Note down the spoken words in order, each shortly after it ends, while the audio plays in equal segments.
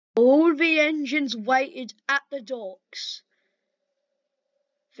All the engines waited at the docks.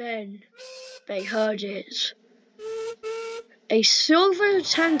 Then they heard it. A silver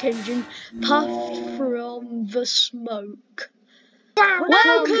tank engine puffed from the smoke.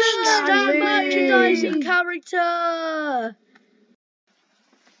 Welcome, Stan merchandising character!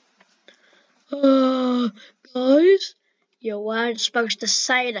 Guys, you weren't supposed to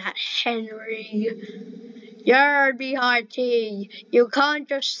say that, Henry. You're BRT. You can't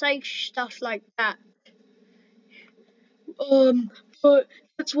just say stuff like that. But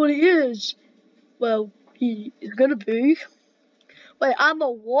that's what he is. Well, he is gonna be. Wait, I'm a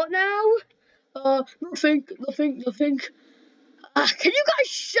what now? Nothing. Can you guys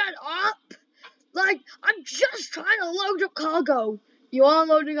shut up? Like, I'm just trying to load up cargo. You aren't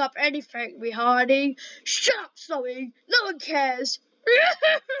loading up anything, me Hardy. Shut up, Zoe. No one cares.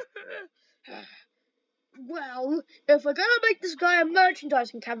 Well, if we're gonna make this guy a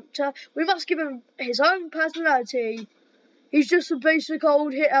merchandising character, we must give him his own personality. He's just a basic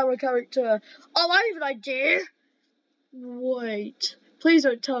old hit arrow character. Oh, I have an idea. Wait, please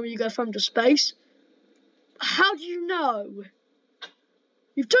don't tell me you go from to space. How do you know?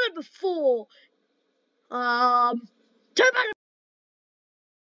 You've done it before. Too bad